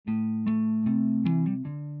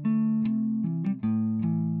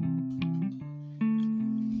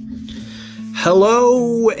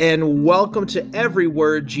Hello and welcome to Every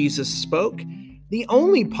Word Jesus Spoke, the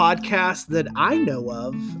only podcast that I know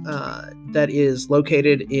of that is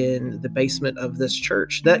located in the basement of this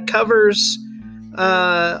church that covers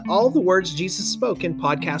all the words Jesus spoke in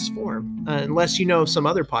podcast form, unless you know of some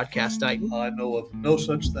other podcast, Dighton. I know of no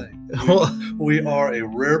such thing. We are a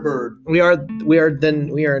rare bird. We are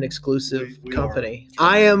an exclusive company.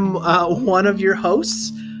 I am one of your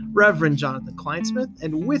hosts, Reverend Jonathan Kleinsmith,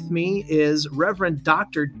 and with me is Reverend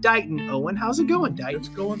Dr. Dighton Owen. How's it going, Dighton? It's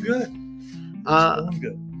going good.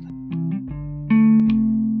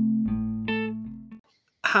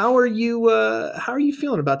 How are you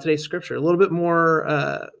feeling about today's scripture? A little bit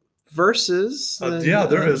more verses than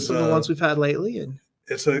there is some of the ones we've had lately, and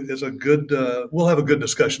it's a good. We'll have a good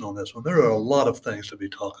discussion on this one. There are a lot of things to be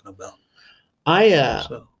talking about.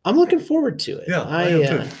 I'm looking forward to it. Yeah, I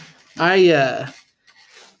am too.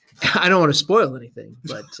 I don't want to spoil anything,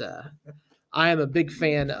 but I am a big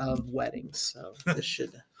fan of weddings, so this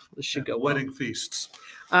should go well. Wedding feasts.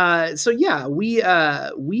 We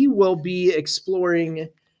will be exploring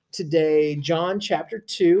today John chapter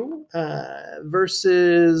 2,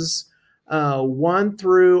 verses 1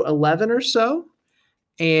 through 11 or so,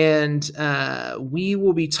 and we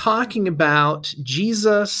will be talking about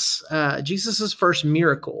Jesus's first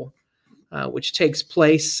miracle, which takes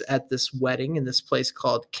place at this wedding in this place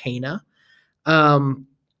called Cana. But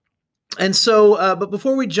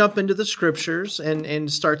before we jump into the scriptures and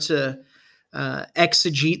start to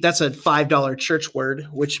exegete, that's a $5 church word,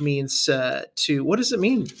 which means what does it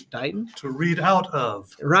mean, Dighton? To read out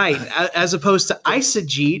of. Right. As opposed to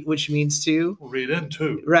eisegete, which means to read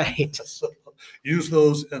into. Right. So use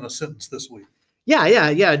those in a sentence this week.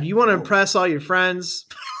 Yeah. Do you want to impress all your friends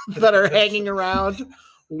that are hanging around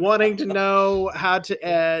wanting to know how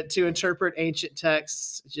to interpret ancient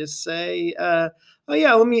texts? Just say, let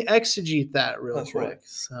me exegete that real quick. Right.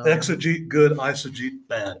 So, exegete good, eisegete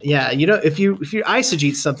bad. Yeah, if you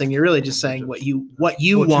eisegete something, you're really just saying what you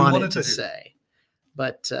wanted to say.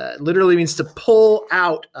 But literally means to pull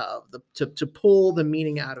out of to pull the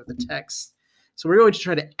meaning out of the text. So we're going to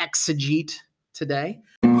try to exegete today.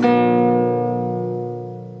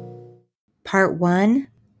 Part 1,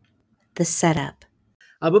 the setup.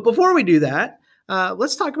 But before we do that,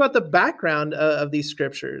 let's talk about the background of these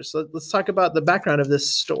scriptures. Let's talk about the background of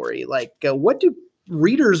this story. Like, what do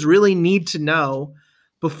readers really need to know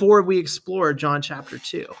before we explore John chapter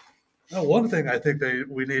 2? Now, one thing I think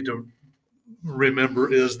we need to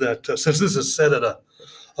remember is that since this is set at a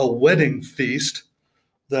wedding feast,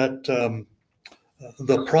 that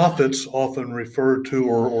the prophets often referred to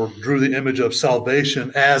or drew the image of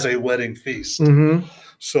salvation as a wedding feast. Mm-hmm.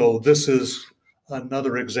 So this is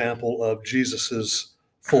another example of Jesus's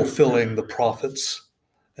fulfilling the prophets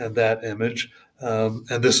and that image.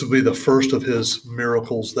 And this will be the first of his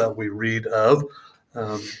miracles that we read of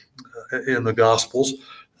in the Gospels.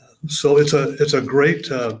 So it's a great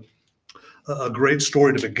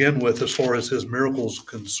story to begin with as far as his miracles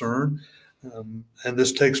concerned. And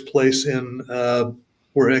this takes place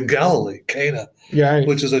we're in Galilee, Cana,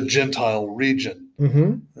 which is a Gentile region.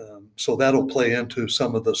 Mm-hmm. So that'll play into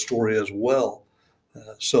some of the story as well.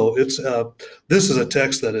 So this is a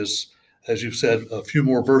text that is, as you've said, a few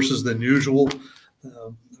more verses than usual,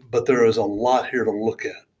 but there is a lot here to look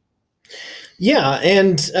at. Yeah,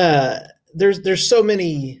 and there's so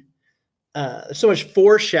much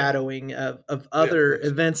foreshadowing of other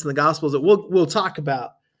events in the Gospels that we'll talk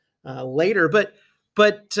about later. But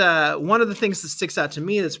one of the things that sticks out to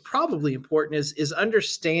me that's probably important is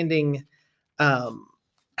understanding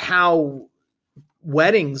how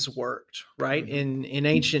weddings worked, right? In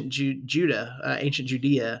ancient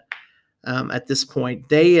Judea, at this point,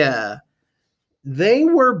 they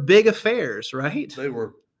were big affairs, right? They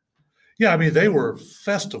were, they were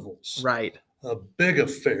festivals, right? A big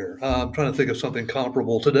affair. I'm trying to think of something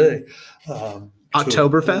comparable today.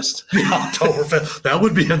 Oktoberfest. Oktoberfest. That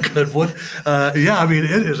would be a good one. It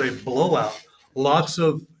is a blowout. Lots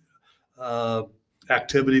of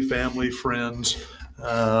activity, family, friends.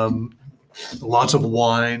 Lots of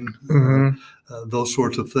wine, those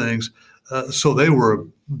sorts of things. So they were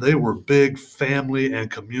big family and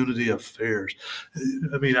community affairs.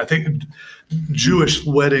 I think Jewish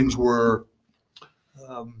weddings were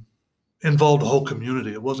involved the whole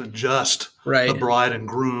community. It wasn't just the bride and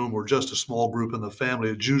groom or just a small group in the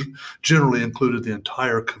family. It generally included the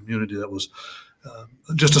entire community that was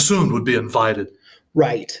just assumed would be invited.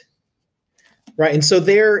 Right. And so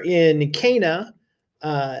there in Cana,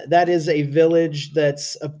 that is a village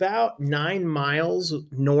that's about 9 miles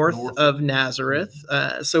north of Nazareth.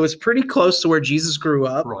 So it's pretty close to where Jesus grew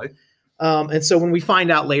up. Right. And so when we find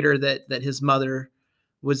out later that his mother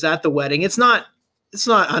was at the wedding, it's not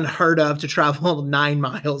unheard of to travel 9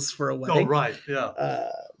 miles for a Oh, wedding. right. Yeah.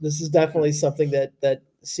 This is definitely something that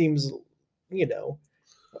seems,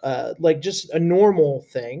 like just a normal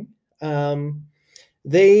thing.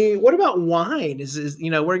 What about wine? Is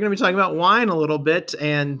we're going to be talking about wine a little bit,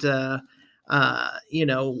 and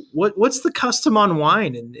what's the custom on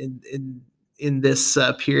wine in this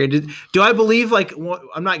period? Do I believe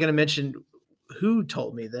I'm not going to mention who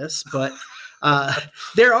told me this, but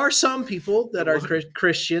there are some people that are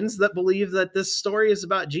Christians that believe that this story is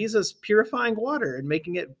about Jesus purifying water and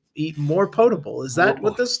making it more potable. Is that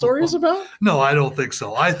what this story is about? No, I don't think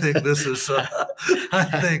so. I think this is.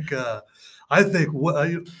 I think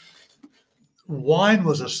wine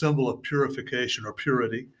was a symbol of purification or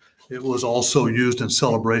purity. It was also used in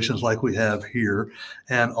celebrations like we have here,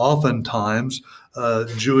 and oftentimes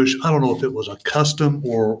Jewish. I don't know if it was a custom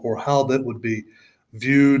or how that would be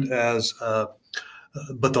viewed as,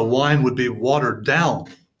 but the wine would be watered down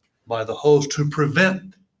by the host to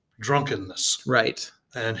prevent drunkenness. Right.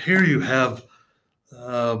 And here you have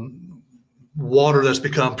water that's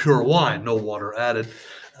become pure wine, no water added.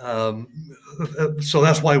 So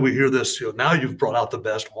that's why we hear this. Now you've brought out the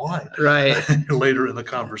best wine, right? Later in the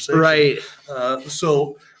conversation, right? It's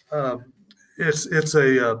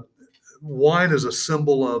a wine is a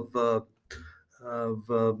symbol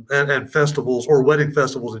and festivals or wedding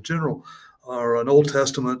festivals in general are an Old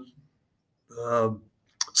Testament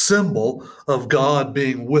symbol of God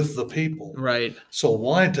being with the people, right? So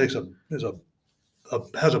wine has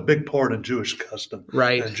a big part in Jewish custom,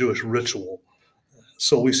 right, and Jewish ritual.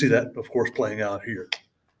 So we see that, of course, playing out here.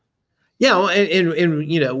 Yeah, well,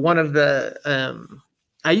 and one of the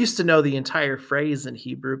I used to know the entire phrase in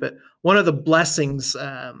Hebrew, but one of the blessings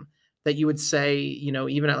that you would say,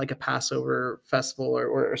 even at like a Passover festival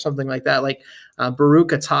or something like that, like Baruch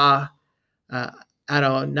atah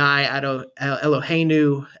Adonai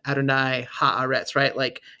Eloheinu Adonai Haaretz, right?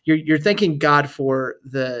 Like you're thanking God for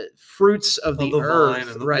the fruits of the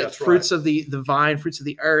earth, right? Fruits of the vine, fruits of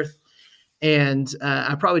the earth. And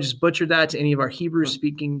I probably just butchered that to any of our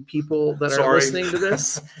Hebrew-speaking people that are listening to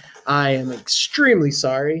this. I am extremely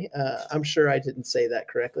sorry. I'm sure I didn't say that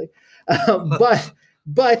correctly.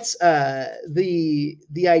 But the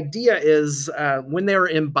idea is when they were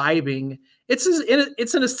imbibing, it's in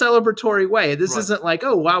a celebratory way. This isn't like,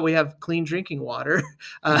 oh wow, we have clean drinking water,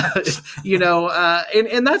 and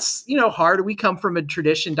that's hard. We come from a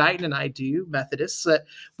tradition, Dighton and I do, Methodists, that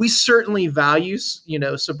we certainly value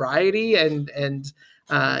sobriety and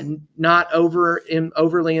not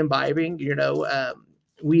overly imbibing.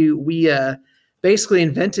 We basically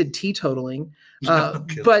invented teetotaling.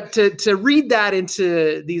 But to read that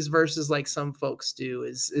into these verses like some folks do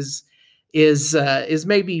is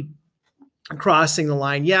maybe crossing the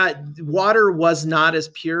line. Yeah, water was not as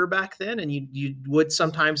pure back then, and you would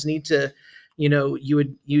sometimes need to,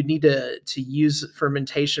 you'd need to use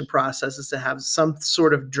fermentation processes to have some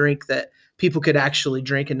sort of drink that people could actually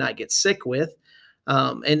drink and not get sick with.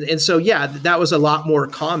 And so yeah, that was a lot more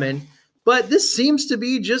common. But this seems to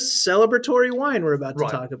be just celebratory wine we're about to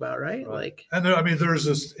talk about, right? Like, and there's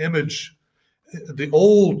this image, the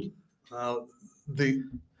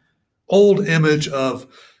old image of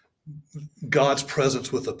God's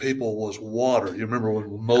presence with the people was water. You remember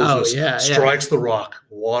when Moses strikes the rock,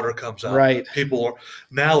 water comes out. Right.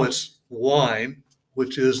 Now it's wine,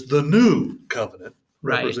 which is the new covenant.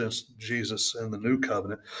 Right. Represents Jesus and the new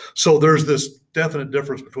covenant. So there's this definite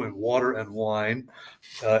difference between water and wine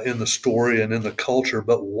in the story and in the culture.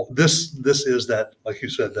 But this is that, like you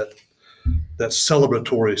said, that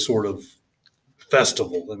celebratory sort of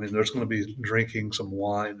festival. There's going to be drinking some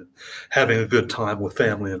wine and having a good time with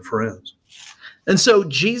family and friends. And so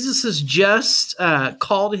Jesus has just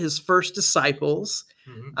called his first disciples.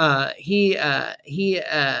 Mm-hmm. He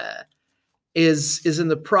is in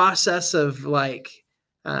the process of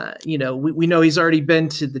we know he's already been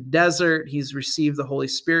to the desert. He's received the Holy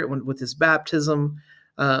Spirit with his baptism.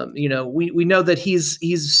 We know that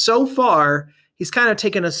he's so far, he's kind of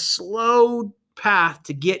taken a slow path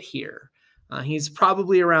to get here. He's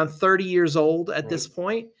probably around 30 years old at this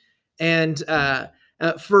point. And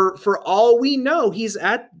for all we know, he's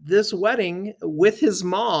at this wedding with his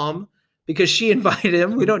mom because she invited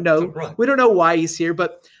him. We don't know. We don't know why he's here,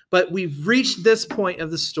 but we've reached this point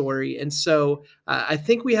of the story. And so I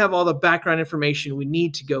think we have all the background information we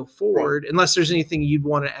need to go forward, unless there's anything you'd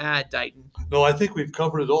want to add, Dighton. No, I think we've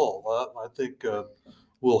covered it all. I think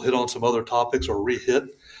we'll hit on some other topics or re-hit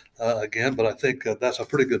again, but I think that's a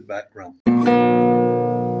pretty good background.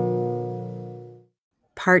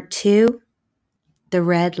 Part 2, The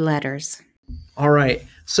red letters. All right.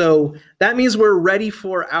 So that means we're ready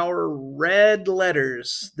for our red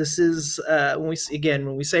letters. This is when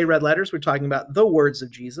we say red letters, we're talking about the words of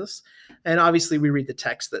Jesus, and obviously we read the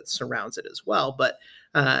text that surrounds it as well. But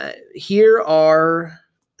here are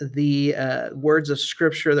the words of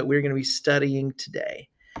Scripture that we're going to be studying today,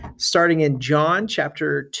 starting in John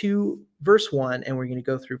chapter 2, verse 1, and we're going to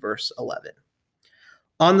go through verse 11.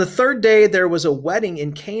 On the third day, there was a wedding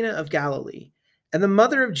in Cana of Galilee, and the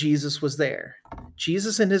mother of Jesus was there.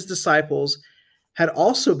 Jesus and his disciples had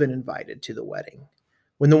also been invited to the wedding.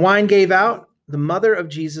 When the wine gave out, the mother of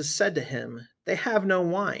Jesus said to him, "They have no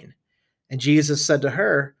wine." And Jesus said to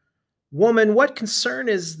her, "Woman, what concern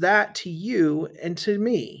is that to you and to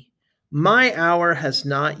me? My hour has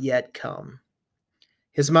not yet come."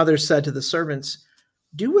 His mother said to the servants,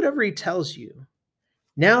 "Do whatever he tells you."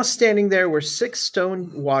 Now standing there were 6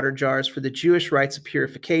 stone water jars for the Jewish rites of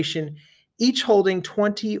purification, each holding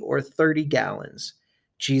 20 or 30 gallons.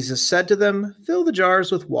 Jesus said to them, "Fill the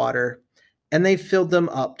jars with water," and they filled them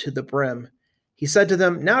up to the brim. He said to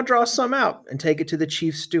them, "Now draw some out and take it to the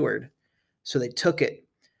chief steward." So they took it.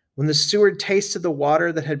 When the steward tasted the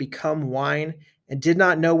water that had become wine and did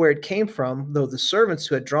not know where it came from, though the servants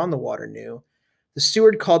who had drawn the water knew, the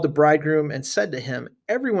steward called the bridegroom and said to him,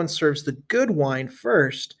 "Everyone serves the good wine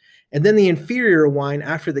first, and then the inferior wine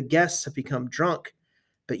after the guests have become drunk.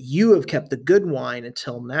 But you have kept the good wine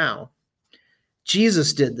until now."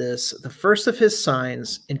 Jesus did this, the first of his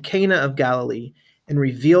signs, in Cana of Galilee, and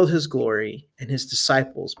revealed his glory, and his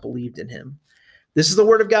disciples believed in him. This is the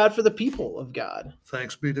word of God for the people of God.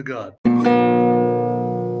 Thanks be to God.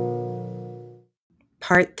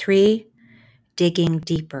 Part 3, digging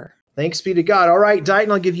deeper. Thanks be to God. All right,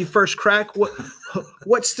 Dighton, I'll give you first crack.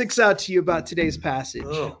 What sticks out to you about today's passage?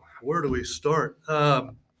 Oh, where do we start?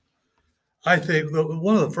 I think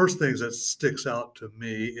one of the first things that sticks out to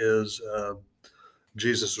me is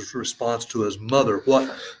Jesus' response to his mother. What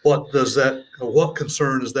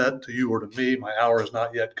concern is that to you or to me? My hour has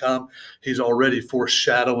not yet come. He's already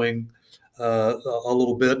foreshadowing a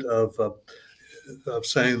little bit of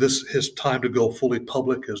saying his time to go fully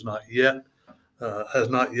public has not yet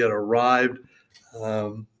arrived.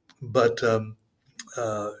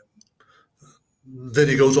 Then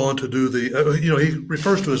he goes on to do he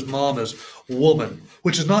refers to his mom as woman,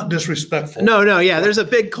 which is not disrespectful. No, yeah, there's a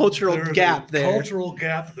big cultural gap there. Cultural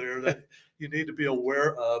gap there that you need to be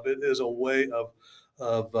aware of. It is a way of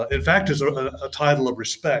in fact, it's a title of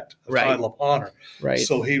respect, a title of honor. Right.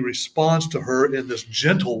 So he responds to her in this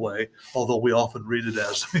gentle way, although we often read it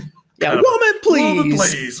as woman, please. Woman,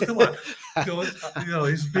 please. Come on.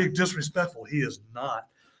 He's being disrespectful. He is not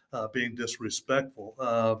being disrespectful.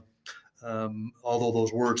 Although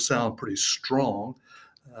those words sound pretty strong,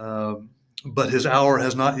 but his hour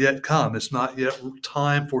has not yet come. It's not yet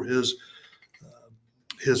time for his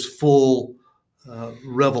full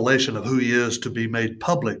revelation of who he is to be made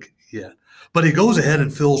public yet. But he goes ahead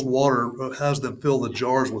and has them fill the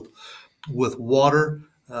jars with water,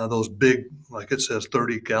 those big, like it says,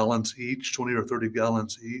 30 gallons each, 20 or 30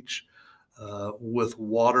 gallons each, with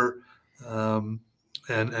water.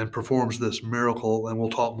 And performs this miracle, and we'll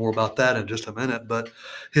talk more about that in just a minute. But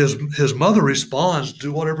his mother responds,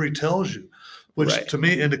 "Do whatever he tells you," which to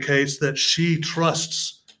me indicates that she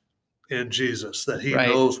trusts in Jesus, that he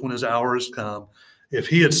knows when his hour has come. If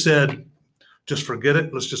he had said, "Just forget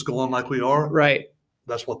it, let's just go on like we are,"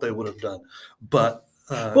 that's what they would have done. But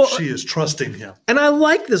she is trusting him. And I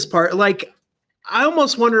like this part. Like, I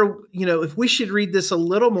almost wonder, if we should read this a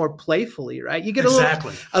little more playfully, right? You get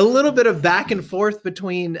a little bit of back and forth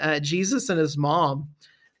between Jesus and his mom.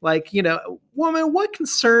 Like, "Woman, what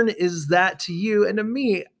concern is that to you and to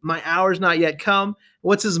me? My hour's not yet come."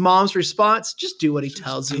 What's his mom's response? "Just do what he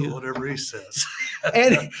tells you." Do whatever he says.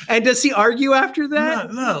 and does he argue after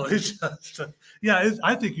that? No. It's just,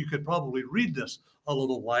 I think you could probably read this a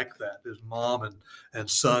little like that. His mom and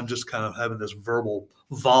son just kind of having this verbal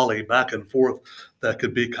volley back and forth that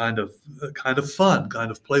could be kind of fun,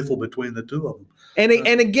 kind of playful between the two of them.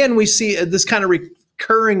 And again, we see this kind of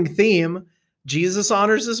recurring theme. Jesus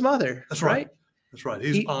honors his mother. That's right. That's right.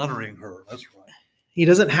 He's honoring her. That's right. He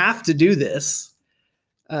doesn't have to do this.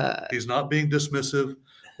 He's not being dismissive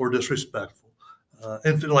or disrespectful.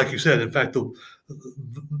 And like you said, in fact,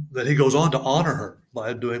 that he goes on to honor her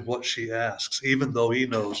by doing what she asks, even though he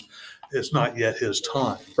knows it's not yet his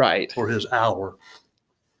time, or his hour.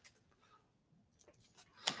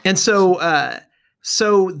 And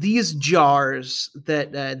so these jars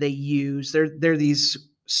that they use, they're these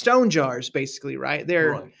stone jars, basically, right?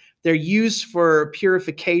 They're used for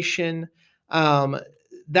purification.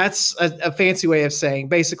 that's a fancy way of saying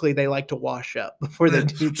basically they like to wash up before they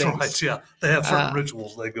do That's things. right. Yeah, they have certain Uh,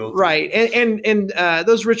 rituals they go through. Right, and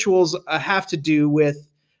those rituals have to do with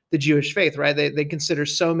the Jewish faith, right? They consider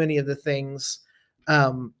so many of the things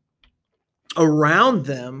around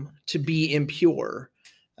them to be impure,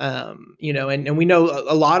 and we know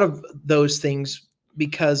a lot of those things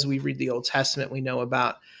because we read the Old Testament. We know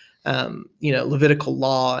about Levitical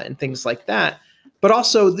law and things like that. But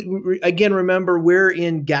also, again, remember we're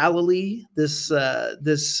in Galilee, this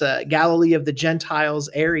Galilee of the Gentiles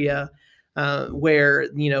area, where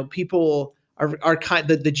people are kind.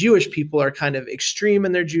 The Jewish people are kind of extreme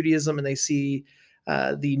in their Judaism, and they see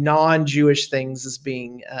the non-Jewish things as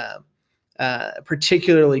being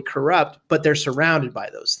particularly corrupt, but they're surrounded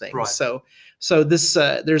by those things. Right. So this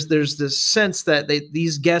there's this sense that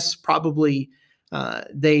these guests probably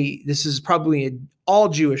this is probably an all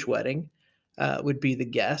Jewish wedding. Would be the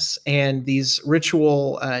guess. And these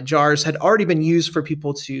ritual jars had already been used for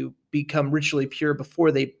people to become ritually pure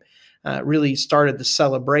before they really started the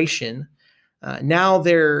celebration. Now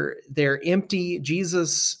they're empty.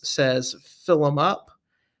 Jesus says, fill them up.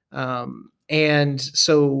 And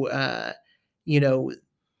so,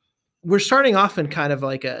 we're starting off in kind of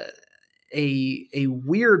like a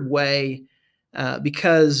weird way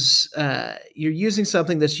because you're using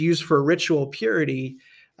something that's used for ritual purity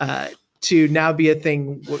to now be a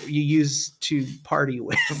thing you use to party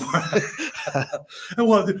with. And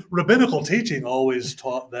well, the rabbinical teaching always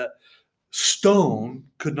taught that stone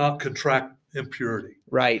could not contract impurity.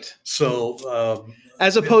 Right. So,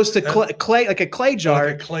 as opposed to clay, like a clay jar.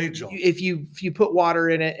 Like a clay jar. If you put water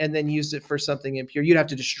in it and then used it for something impure, you'd have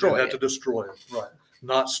to destroy it. You'd have to destroy it, right?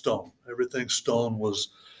 Not stone. Everything stone was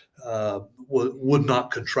would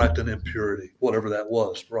not contract an impurity, whatever that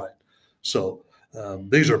was, right? So.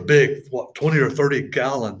 These are big, 20 or 30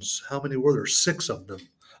 gallons. How many were there? 6 of them.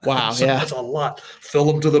 Wow, So yeah. that's a lot. Fill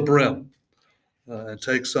them to the brim and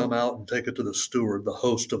take some out and take it to the steward, the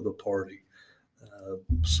host of the party.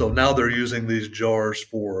 So now they're using these jars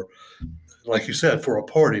for, like you said, for a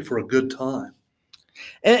party, for a good time.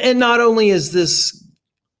 And not only is this,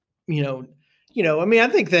 I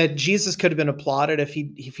think that Jesus could have been applauded if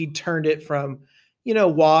he turned it from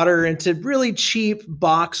water into really cheap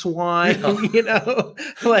box wine,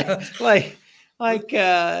 like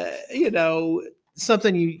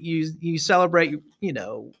something you celebrate,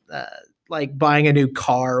 like buying a new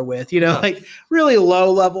car with, like really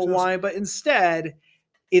low level wine, but instead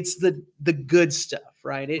it's the good stuff,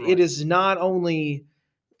 right? It is not only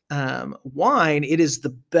wine, it is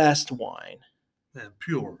the best wine. And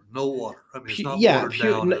pure, no water. I mean, it's not watered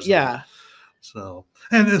pure, down. Yeah. So,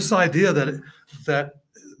 and this idea that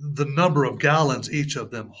the number of gallons each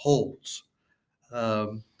of them holds,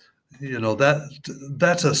 that's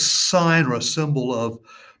a sign or a symbol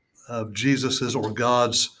of Jesus's or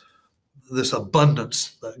God's, this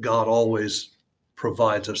abundance that God always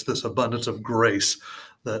provides us, this abundance of grace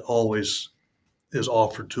that always is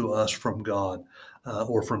offered to us from God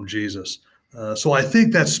or from Jesus. So I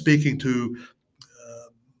think that's speaking to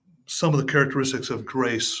some of the characteristics of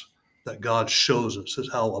grace that God shows us, is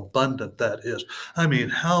how abundant that is. I mean,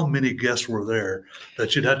 how many guests were there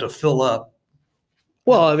that you'd have to fill up?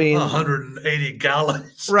 Well, I mean, 180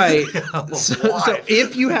 gallons. Right. So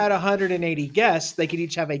if you had 180 guests, they could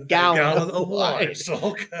each have a gallon of wine.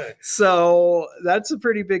 Okay. So that's a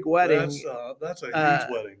pretty big wedding. That's a huge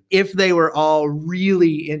wedding. If they were all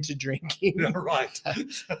really into drinking. Yeah, right.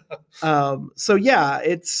 So yeah,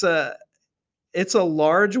 it's a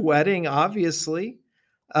large wedding, obviously.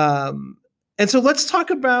 And so let's talk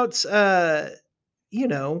about,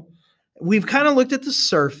 we've kind of looked at the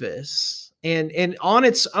surface, and on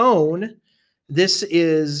its own, this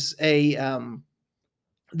is a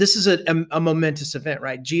momentous event,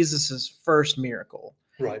 right? Jesus's first miracle.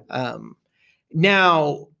 Right.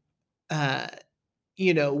 Now,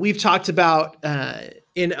 we've talked about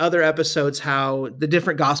in other episodes how the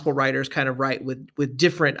different gospel writers kind of write with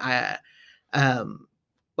different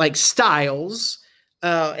like styles.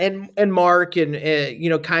 And Mark and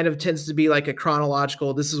kind of tends to be like a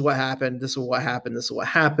chronological, this is what happened, this is what happened, this is what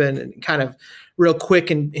happened, and kind of real quick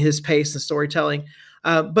in his pace and storytelling.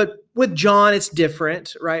 But with John, it's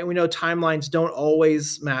different, right? We know timelines don't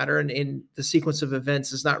always matter, and in the sequence of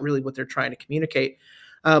events is not really what they're trying to communicate.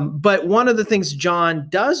 But one of the things John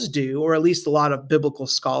does do, or at least a lot of biblical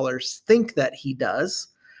scholars think that he does,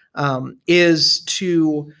 is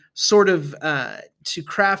to sort of to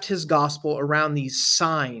craft his gospel around these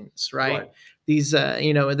signs, right? These,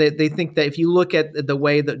 they think that if you look at the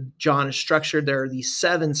way that John is structured, there are these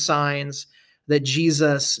 7 signs that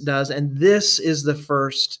Jesus does. And this is the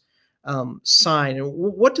first sign. And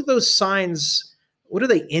what do those signs? What do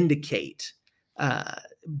they indicate?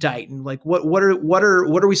 Dighton, like what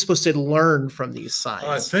are we supposed to learn from these signs?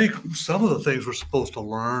 I think some of the things we're supposed to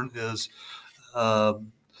learn is about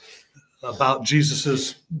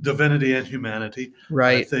Jesus's divinity and humanity.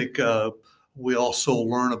 Right. I think we also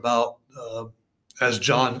learn about, as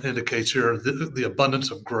John indicates here, the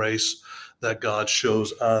abundance of grace that God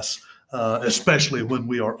shows us, especially when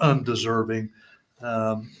we are undeserving.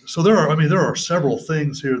 So there are several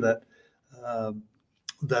things here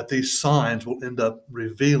that these signs will end up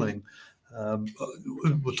revealing.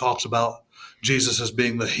 It talks about Jesus as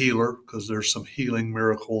being the healer, because there's some healing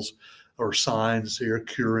miracles or signs here,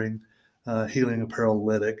 curing, healing a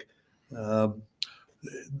paralytic. And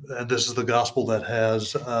this is the gospel that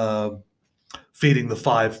has feeding the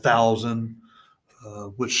 5,000,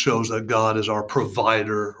 which shows that God is our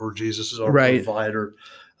provider, or Jesus is our provider.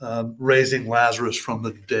 Raising Lazarus from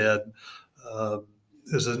the dead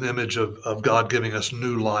is an image of God giving us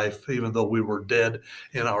new life, even though we were dead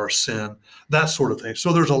in our sin, that sort of thing.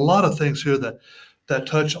 So there's a lot of things here that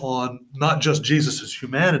touch on not just Jesus's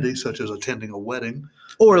humanity, such as attending a wedding,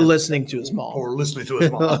 or listening to his mom,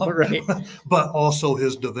 right? But also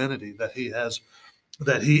his divinity, that he is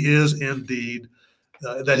indeed,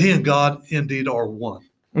 that he and God indeed are one.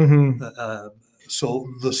 Mm-hmm. So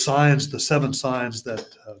the signs, the 7 signs that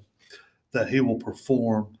he will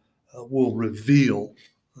perform, will reveal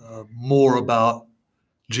more about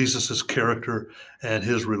Jesus's character and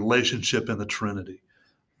his relationship in the Trinity.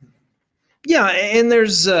 Yeah, and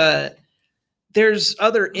there's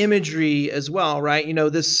other imagery as well, right?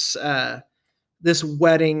 This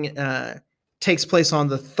wedding takes place on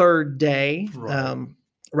the 3rd day,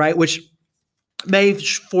 right? Which may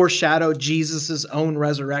foreshadow Jesus's own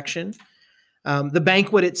resurrection. The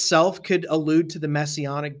banquet itself could allude to the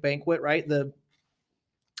Messianic banquet, right? The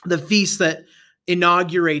feast that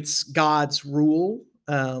inaugurates God's rule.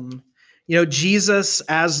 Jesus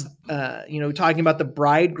as, talking about the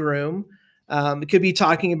bridegroom. It could be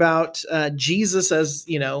talking about Jesus as,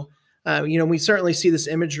 we certainly see this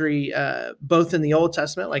imagery both in the Old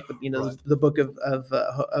Testament, like the book of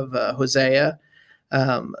Hosea,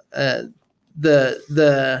 and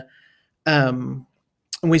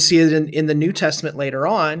we see it in the New Testament later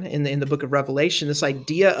on in the book of Revelation. This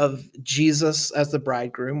idea of Jesus as the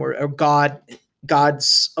bridegroom, or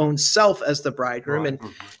God's own self as the bridegroom,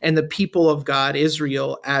 and the people of God,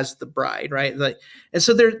 Israel, as the bride, right? And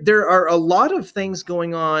so there are a lot of things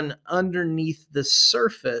going on underneath the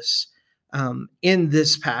surface in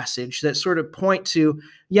this passage that sort of point to,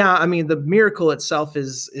 the miracle itself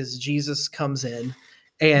is Jesus comes in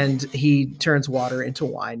and he turns water into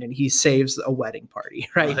wine and he saves a wedding party,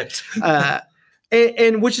 right?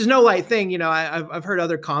 And which is no light thing. I've heard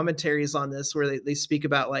other commentaries on this where they speak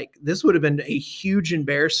about, like, this would have been a huge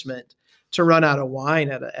embarrassment to run out of wine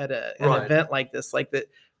at an event like this. Like the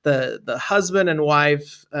husband and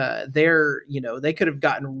wife, they could have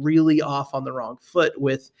gotten really off on the wrong foot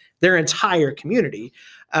with their entire community.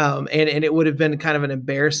 And it would have been kind of an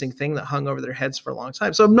embarrassing thing that hung over their heads for a long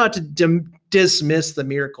time. So not to dismiss the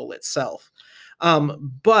miracle itself.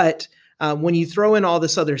 But when you throw in all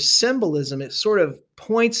this other symbolism, it sort of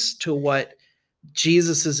points to what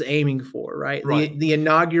Jesus is aiming for, right? The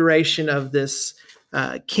inauguration of this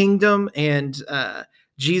kingdom, and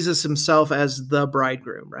Jesus himself as the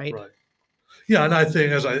bridegroom, right? Right. Yeah, and I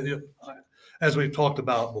think as we've talked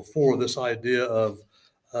about before, this idea of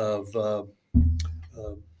the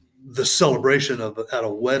celebration at a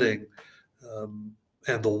wedding,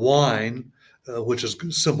 and the wine, which is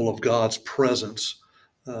a symbol of God's presence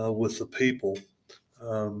with the people.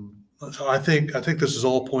 I think this is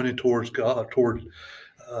all pointing towards God, toward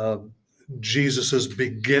Jesus's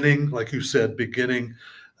beginning, like you said,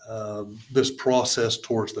 this process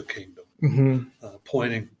towards the kingdom,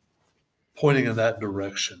 pointing in that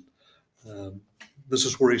direction. This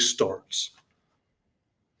is where he starts,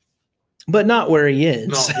 but not where he is.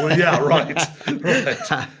 No, well, yeah, right.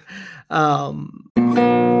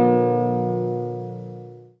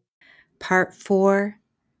 Part 4,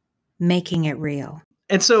 making it real.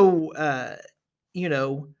 And so,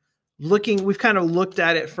 we've kind of looked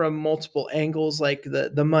at it from multiple angles, like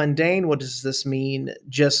the mundane. What does this mean?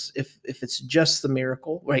 Just if it's just the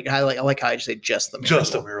miracle, right? I like how I say just the miracle.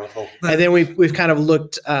 Just a miracle. And then we've kind of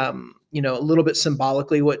looked, a little bit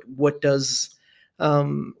symbolically. What does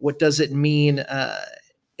it mean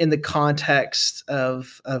in the context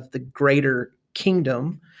of the greater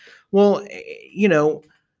kingdom? Well,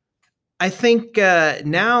 I think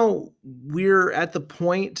now we're at the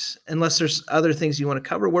point, unless there's other things you want to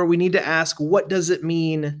cover, where we need to ask, what does it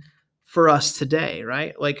mean for us today,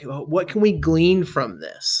 right? Like, what can we glean from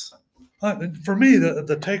this? For me,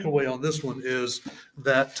 the takeaway on this one is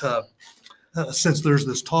that since there's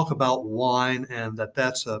this talk about wine and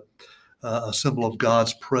that's a symbol of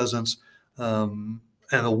God's presence, and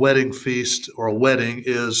a wedding feast or a wedding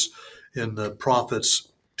is in the prophet's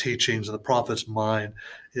teachings and the prophet's mind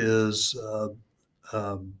is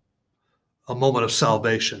a moment of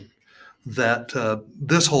salvation. That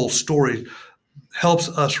this whole story helps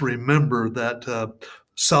us remember that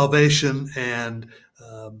salvation and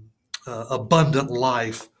abundant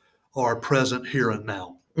life are present here and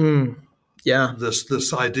now. Yeah.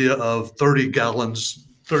 This idea of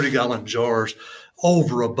 30-gallon jars,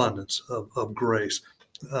 overabundance of grace.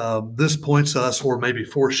 This points us, or maybe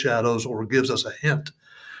foreshadows, or gives us a hint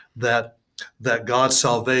that God's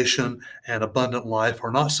salvation and abundant life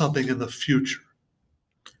are not something in the future.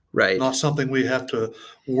 Right. Not something we have to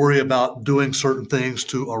worry about doing certain things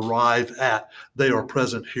to arrive at. They are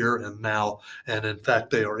present here and now, and in fact,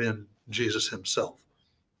 they are in Jesus himself.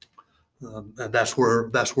 And that's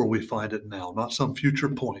where we find it now, not some future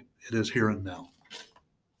point. It is here and now.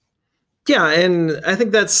 Yeah, and I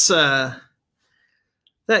think that's that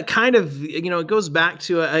kind of, it goes back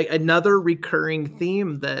to another recurring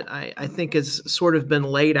theme that I think has sort of been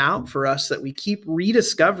laid out for us that we keep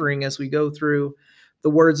rediscovering as we go through the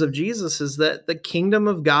words of Jesus, is that the kingdom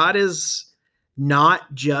of God is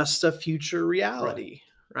not just a future reality,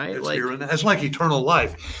 right? It's here and it's like eternal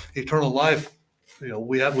life. Eternal life,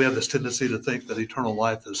 we have this tendency to think that eternal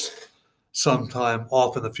life is sometime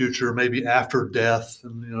off in the future, maybe after death,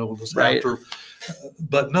 and right. after.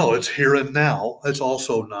 But no, it's here and now. It's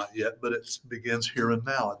also not yet, but it begins here and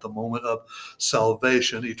now. At the moment of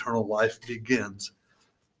salvation, eternal life begins.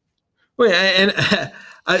 Well,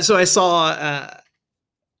 and so I saw.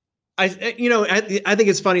 I think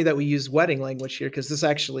it's funny that we use wedding language here, because this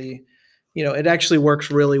actually, it actually works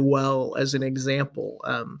really well as an example.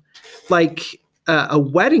 A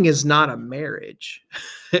wedding is not a marriage.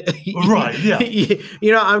 Right.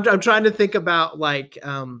 Yeah. I'm trying to think about like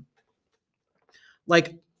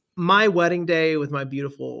my wedding day with my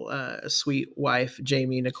beautiful, sweet wife,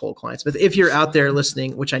 Jamie Nicole Kleinsmith. If you're out there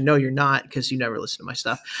listening, which I know you're not, because you never listen to my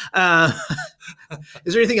stuff.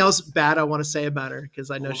 Is there anything else bad I want to say about her?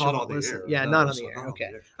 Because I know she'll not listen. Yeah, not on the air.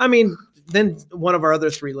 Okay. I mean, then one of our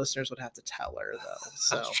other 3 listeners would have to tell her, though.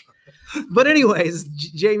 So, but anyways,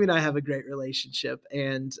 Jamie and I have a great relationship,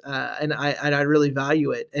 and I really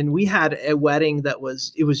value it. And we had a wedding that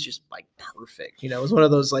was just like perfect. It was one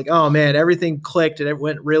of those like, oh man, everything clicked and it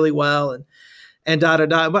went really well, and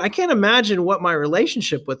But I can't imagine what my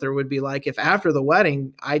relationship with her would be like if after the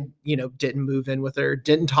wedding I didn't move in with her,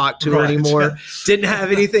 didn't talk to her anymore, didn't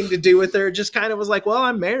have anything to do with her, just kind of was like, well,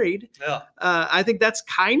 I'm married. Yeah. I think that's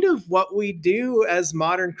kind of what we do as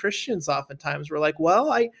modern Christians. Oftentimes we're like,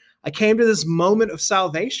 well, I came to this moment of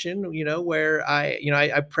salvation, where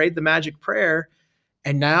I prayed the magic prayer,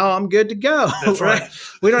 and now I'm good to go. That's right.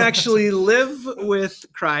 We don't actually live with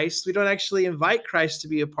Christ. We don't actually invite Christ to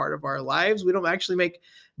be a part of our lives. We don't actually make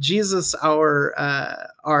Jesus our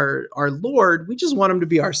Lord. We just want him to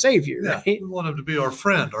be our Savior. Yeah, right? We want him to be our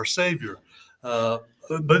friend, our Savior. But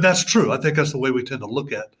that's true. I think that's the way we tend to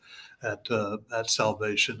look at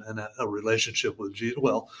salvation and at a relationship with Jesus.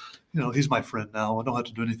 Well, he's my friend now. I don't have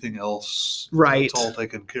to do anything else. Right. It's all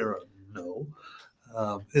taken care of. No,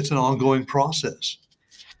 it's an ongoing process.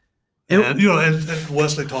 And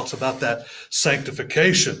Wesley talks about that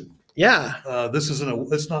sanctification. Yeah.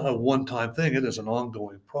 It's not a one-time thing. It is an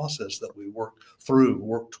ongoing process that we work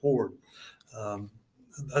toward.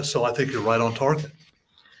 So I think you're right on target.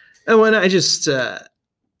 And when I just, I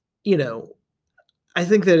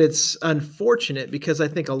think that it's unfortunate, because I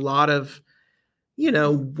think a lot of,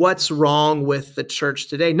 what's wrong with the church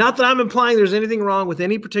today, not that I'm implying there's anything wrong with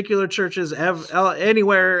any particular churches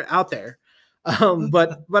anywhere out there.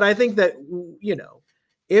 But I think that,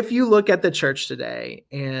 if you look at the church today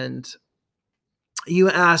and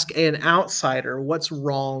you ask an outsider what's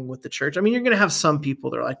wrong with the church, I mean, you're going to have some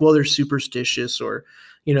people that are like, well, they're superstitious, or,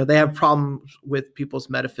 they have problems with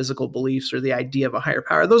people's metaphysical beliefs or the idea of a higher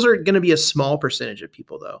power. Those are going to be a small percentage of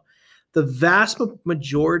people, though. The vast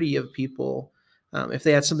majority of people, if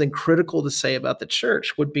they had something critical to say about the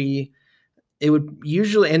church, it would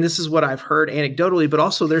usually, and this is what I've heard anecdotally, but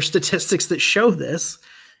also there's statistics that show this,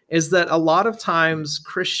 is that a lot of times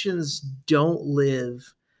Christians don't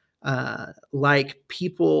live like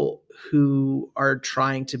people who are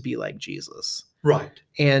trying to be like Jesus. Right.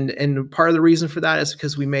 And part of the reason for that is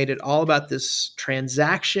because we made it all about this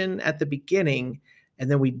transaction at the beginning,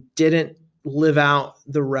 and then we didn't live out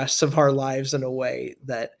the rest of our lives in a way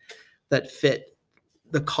that fit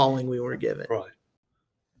the calling we were given. Right.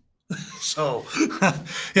 So,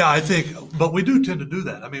 yeah, I think, but we do tend to do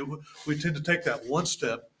that. I mean, we tend to take that one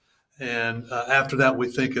step, and after that, we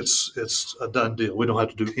think it's a done deal. We don't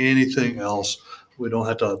have to do anything else. We don't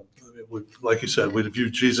have to, like you said, we view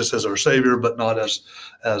Jesus as our Savior, but not as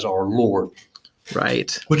our Lord.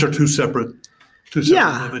 Right. Which are two separate images,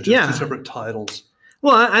 two separate titles.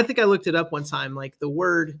 Well, I think I looked it up one time. Like the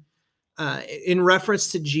word, in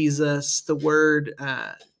reference to Jesus, the word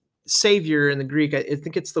Savior in the Greek, I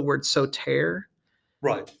think it's the word soter.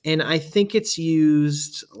 Right. And I think it's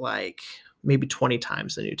used like maybe 20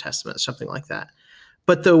 times in the New Testament, something like that.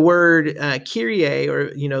 But the word Kyrie,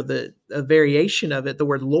 or a variation of it, the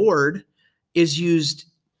word Lord, is used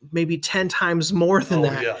maybe 10 times more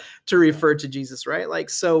than to refer to Jesus, right? Like,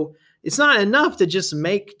 so it's not enough to just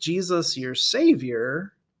make Jesus your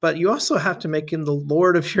Savior, but you also have to make him the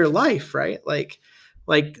Lord of your life, right? Like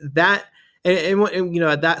that. And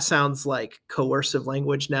that sounds like coercive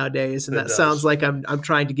language nowadays, and that sounds like I'm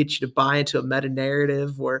trying to get you to buy into a meta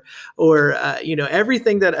narrative, or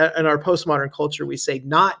everything that in our postmodern culture we say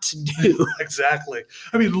not to do. Exactly.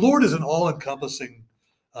 I mean, Lord is an all-encompassing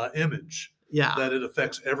image. Yeah. That it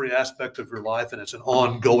affects every aspect of your life, and it's an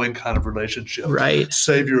ongoing kind of relationship. Right.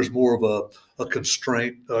 Savior is more of a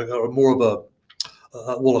constraint, or more of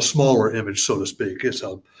a smaller image, so to speak. It's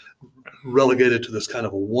relegated to this kind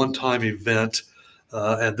of a one-time event,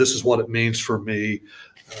 and this is what it means for me.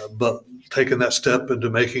 But taking that step into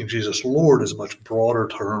making Jesus Lord is a much broader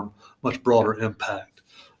term, much broader impact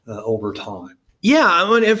over time. Yeah, I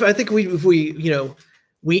mean, if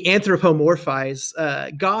we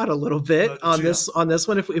anthropomorphize God a little bit on this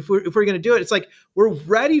one. If we're going to do it, it's like we're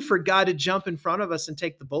ready for God to jump in front of us and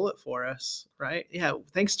take the bullet for us, right? Yeah,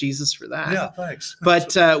 thanks Jesus for that. Yeah, thanks.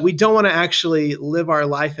 But we don't want to actually live our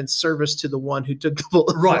life in service to the one who took the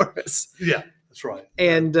bullet for us. Yeah, that's right.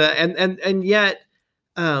 And yet,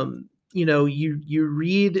 you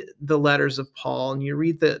read the letters of Paul, and you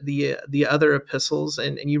read the other epistles,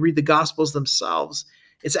 and you read the Gospels themselves.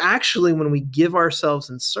 It's actually when we give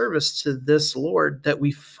ourselves in service to this Lord that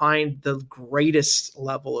we find the greatest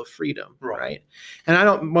level of freedom, right?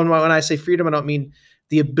 And when I say freedom, I don't mean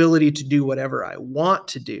the ability to do whatever I want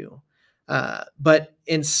to do, but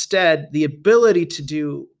instead the ability to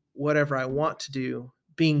do whatever I want to do,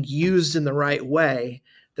 being used in the right way,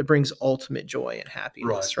 that brings ultimate joy and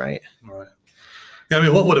happiness, right? Right. Yeah, I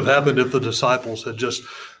mean, what would have happened if the disciples had just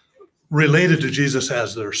related to Jesus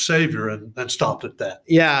as their Savior and stopped at that?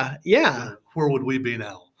 Yeah. Where would we be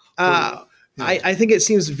now? I think it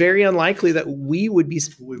seems very unlikely that we would be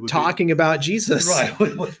talking about Jesus. Right.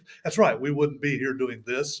 That's right. We wouldn't be here doing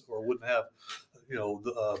this, or wouldn't have,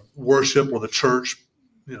 the worship or the church,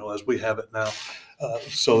 as we have it now.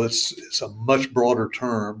 So it's a much broader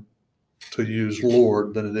term to use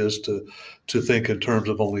Lord than it is to think in terms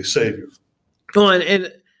of only Savior. Well,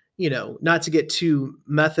 and not to get too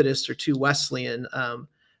Methodist or too Wesleyan,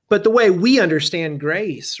 but the way we understand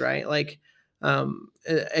grace, right? Like,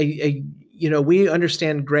 we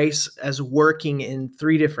understand grace as working in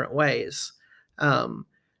three different ways.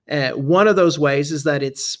 One of those ways is that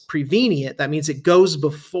it's prevenient. That means it goes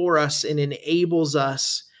before us and enables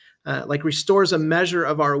us, restores a measure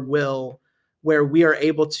of our will where we are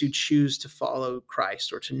able to choose to follow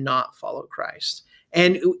Christ or to not follow Christ.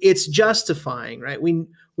 And it's justifying, right? We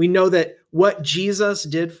know that what Jesus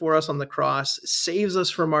did for us on the cross saves us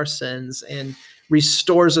from our sins and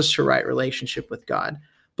restores us to right relationship with God.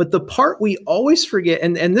 But the part we always forget,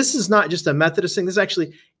 and this is not just a Methodist thing, this is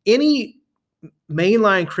actually any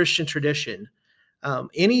mainline Christian tradition,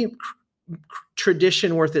 any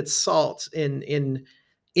tradition worth its salt in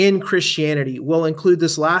Christianity will include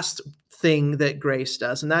this last thing that grace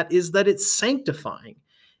does, and that is that it's sanctifying.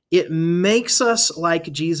 It makes us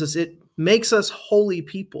like Jesus. It makes us holy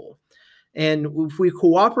people. And if we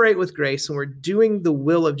cooperate with grace and we're doing the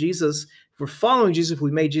will of Jesus, if we're following Jesus, if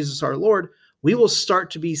we made Jesus our Lord, we will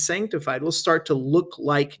start to be sanctified. We'll start to look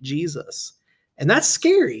like Jesus. And that's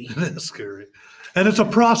scary. It is scary. And it's a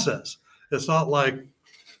process. It's not like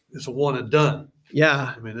it's a one and done.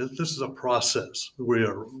 Yeah. I mean, this is a process.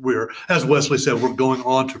 We're, as Wesley said, we're going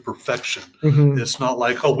on to perfection. Mm-hmm. It's not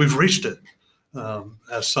like, we've reached it,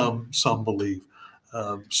 as some believe.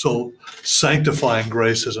 So sanctifying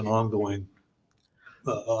grace is an ongoing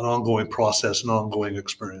process, an ongoing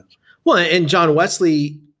experience. Well, and John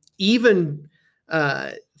Wesley even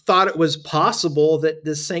thought it was possible that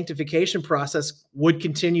this sanctification process would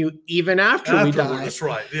continue even after we die. That's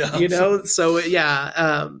right. Yeah.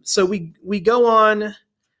 So we go on,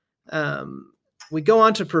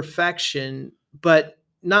 to perfection, but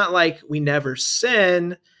not like we never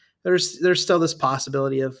sin, there's still this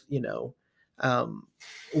possibility of,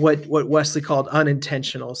 what Wesley called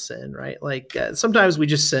unintentional sin, right? Like sometimes we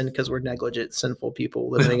just sin because we're negligent, sinful people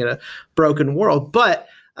living in a broken world. But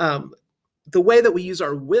the way that we use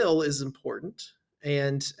our will is important,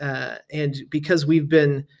 and because we've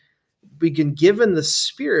been given the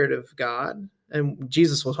Spirit of God, and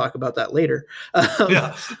Jesus will talk about that later.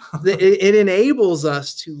 It enables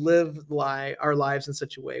us to live our lives in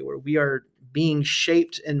such a way where we are being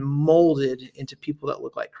shaped and molded into people that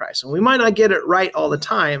look like Christ. And we might not get it right all the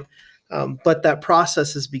time, but that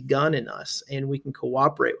process has begun in us, and we can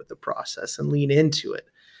cooperate with the process and lean into it,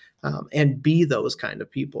 and be those kind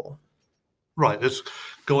of people. Right. It's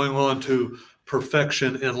going on to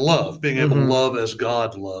perfection in love, being able to love as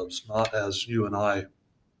God loves, not as you and I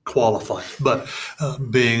qualify, but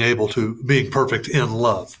being perfect in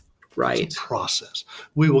love. Right. It's a process.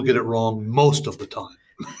 We will get it wrong most of the time.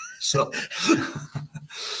 So,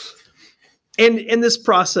 and in this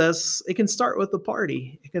process, it can start with a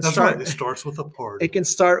party. It starts with a party. It can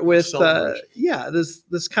start with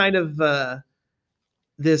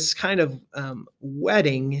this kind of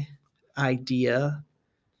wedding idea,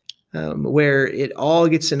 where it all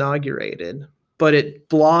gets inaugurated, but it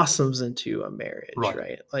blossoms into a marriage,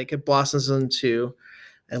 right? Like it blossoms into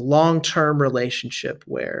a long-term relationship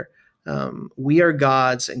where we are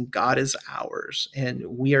God's and God is ours, and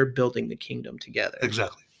we are building the kingdom together.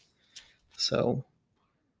 Exactly. So,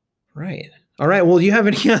 right. All right. Well, do you have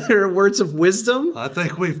any other words of wisdom? I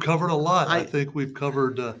think we've covered a lot. I think we've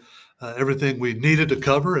covered everything we needed to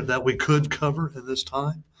cover and that we could cover in this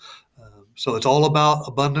time. So it's all about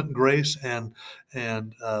abundant grace and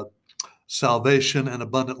salvation and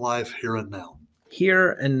abundant life here and now.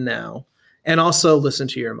 Here and now. And also listen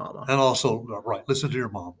to your mama. And also, listen to your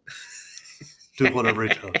mom. Do whatever he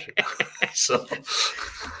tells you. So,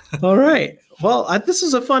 all right. Well, this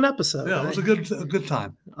was a fun episode. Yeah, it was a good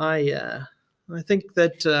time. I think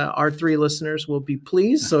that our 3 listeners will be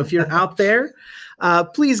pleased. So if you're out there,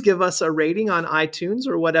 please give us a rating on iTunes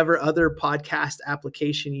or whatever other podcast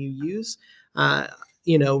application you use.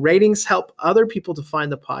 Ratings help other people to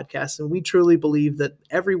find the podcast. And we truly believe that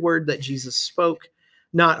every word that Jesus spoke,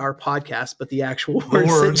 not our podcast, but the actual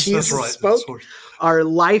words that Jesus spoke, are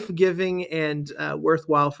life-giving and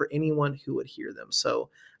worthwhile for anyone who would hear them. So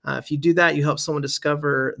if you do that, you help someone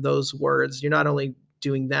discover those words. You're not only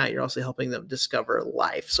doing that, you're also helping them discover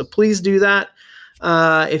life. So please do that.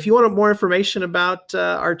 If you want more information about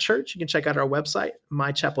our church, you can check out our website,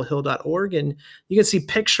 mychapelhill.org, and you can see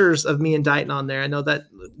pictures of me and Dighton on there. I know that,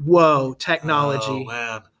 technology. Oh,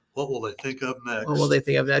 man. What will they think of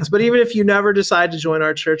next? But even if you never decide to join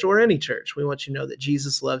our church or any church, we want you to know that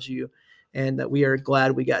Jesus loves you and that we are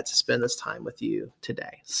glad we got to spend this time with you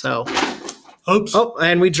today. So, oops. Oh,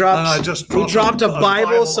 and we dropped a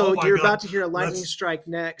Bible. So you're about to hear a lightning strike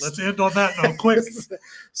next. Let's end on that note quick.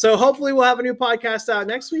 So hopefully we'll have a new podcast out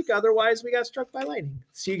next week. Otherwise, we got struck by lightning.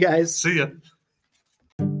 See you guys. See ya.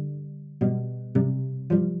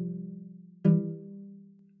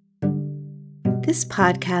 This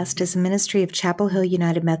podcast is a ministry of Chapel Hill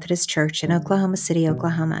United Methodist Church in Oklahoma City,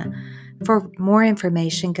 Oklahoma. For more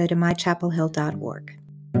information, go to mychapelhill.org.